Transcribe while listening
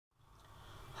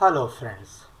Hello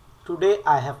friends, today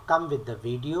I have come with the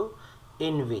video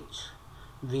in which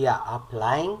we are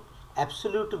applying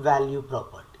absolute value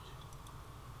property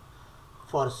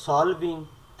for solving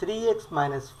 3x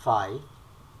minus 5,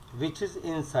 which is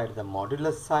inside the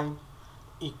modulus sign,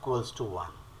 equals to 1.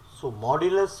 So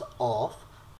modulus of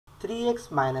 3x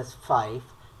minus 5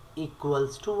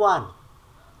 equals to 1.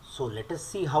 So let us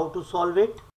see how to solve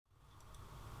it.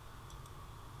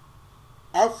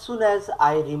 As soon as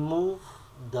I remove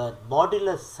the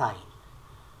modulus sign,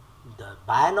 the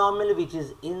binomial which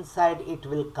is inside it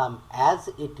will come as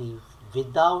it is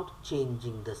without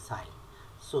changing the sign.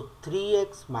 So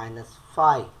 3x minus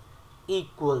 5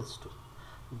 equals to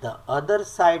the other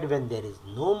side when there is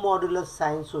no modulus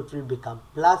sign, so it will become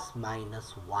plus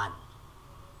minus 1.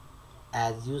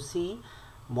 As you see,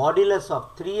 modulus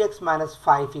of 3x minus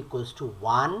 5 equals to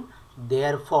 1.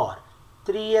 Therefore,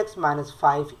 3x minus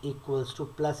 5 equals to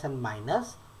plus and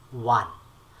minus 1,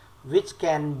 which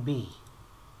can be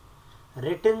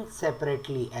written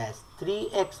separately as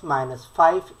 3x minus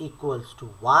 5 equals to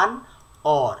 1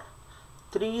 or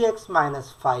 3x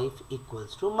minus 5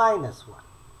 equals to minus 1.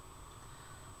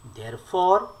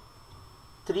 Therefore,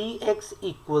 3x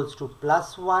equals to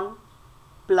plus 1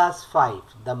 plus 5.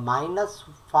 The minus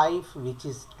 5 which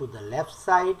is to the left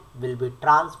side will be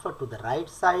transferred to the right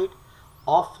side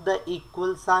of the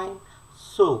equal sign,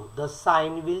 so the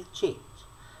sign will change.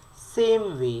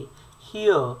 Same way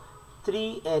here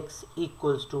 3x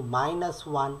equals to minus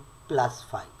 1 plus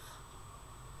 5.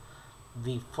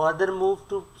 We further move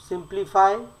to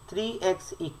simplify.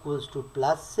 3x equals to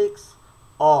plus 6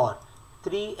 or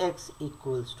 3x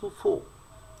equals to 4.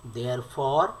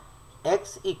 Therefore,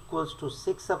 x equals to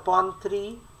 6 upon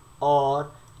 3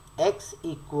 or x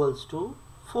equals to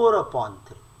 4 upon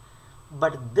 3.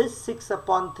 But this 6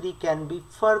 upon 3 can be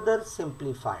further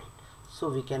simplified. So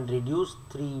we can reduce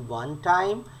 3 one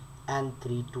time and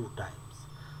 3 two times.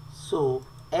 So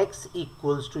x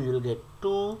equals to, you will get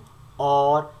 2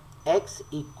 or x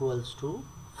equals to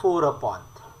 4 upon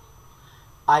 3.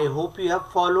 I hope you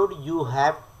have followed. You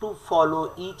have to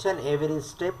follow each and every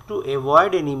step to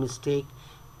avoid any mistake,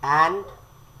 and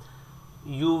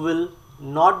you will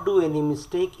not do any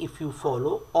mistake if you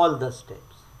follow all the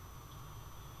steps.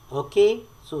 Okay,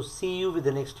 so see you with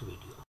the next video.